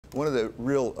one of the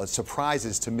real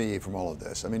surprises to me from all of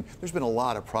this, I mean, there's been a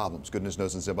lot of problems, goodness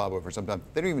knows, in Zimbabwe for some time.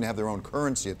 They don't even have their own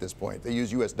currency at this point. They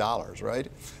use U.S. dollars, right?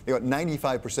 They got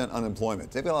 95%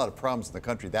 unemployment. They've got a lot of problems in the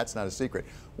country. That's not a secret.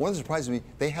 One of the surprises to me,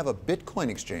 they have a Bitcoin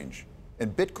exchange.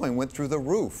 And Bitcoin went through the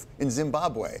roof in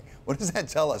Zimbabwe. What does that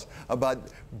tell us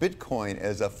about Bitcoin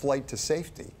as a flight to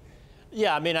safety?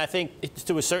 Yeah, I mean, I think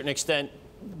to a certain extent,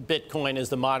 Bitcoin is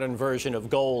the modern version of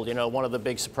gold. You know, one of the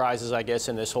big surprises, I guess,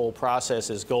 in this whole process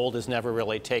is gold has never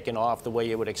really taken off the way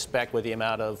you would expect with the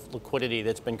amount of liquidity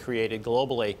that's been created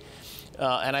globally.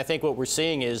 And I think what we're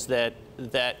seeing is that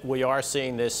we are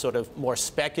seeing this sort of more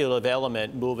speculative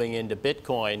element moving into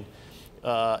Bitcoin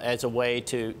as a way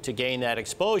to gain that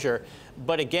exposure.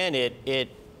 But again,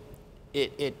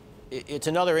 it's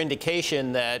another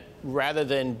indication that rather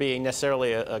than being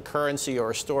necessarily a currency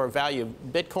or a store of value,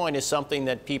 Bitcoin is something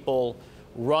that people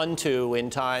run to in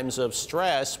times of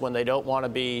stress when they don't want to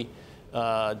be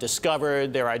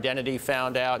discovered, their identity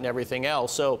found out, and everything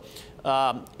else. So,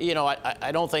 you know,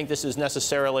 I don't think this is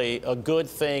necessarily a good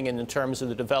thing in terms of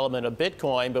the development of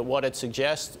Bitcoin, but what it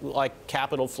suggests, like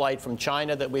capital flight from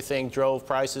China that we think drove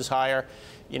prices higher,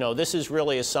 you know, this is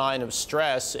really a sign of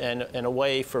stress and a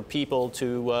way for people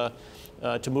to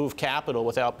move capital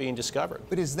without being discovered.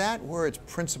 But is that where its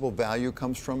principal value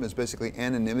comes from, is basically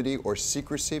anonymity or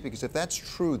secrecy? Because if that's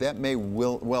true, that may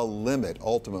well limit,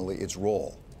 ultimately, its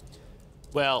role.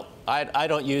 Well, I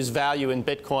don't use value in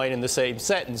Bitcoin in the same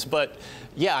sentence, but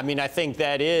yeah, I mean, I think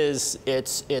that is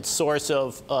its source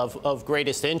of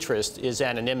greatest interest is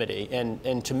anonymity.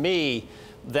 And to me,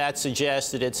 that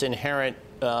suggests that its inherent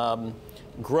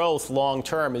growth long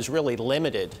term is really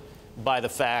limited by the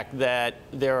fact that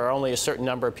there are only a certain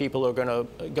number of people who are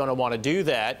going to want to do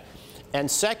that. And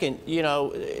second, you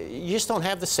know, you just don't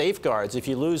have the safeguards. If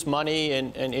you lose money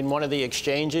in one of the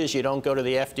exchanges, you don't go to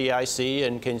the FDIC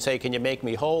and can say, can you make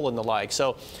me whole, and the like.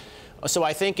 So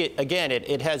I think,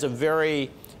 it has a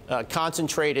very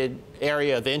concentrated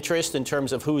area of interest in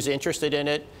terms of who's interested in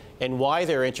it and why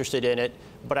they're interested in it.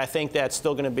 But I think that's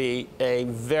still going to be a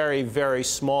very, very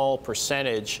small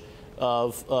percentage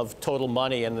of total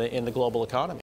money in the global economy.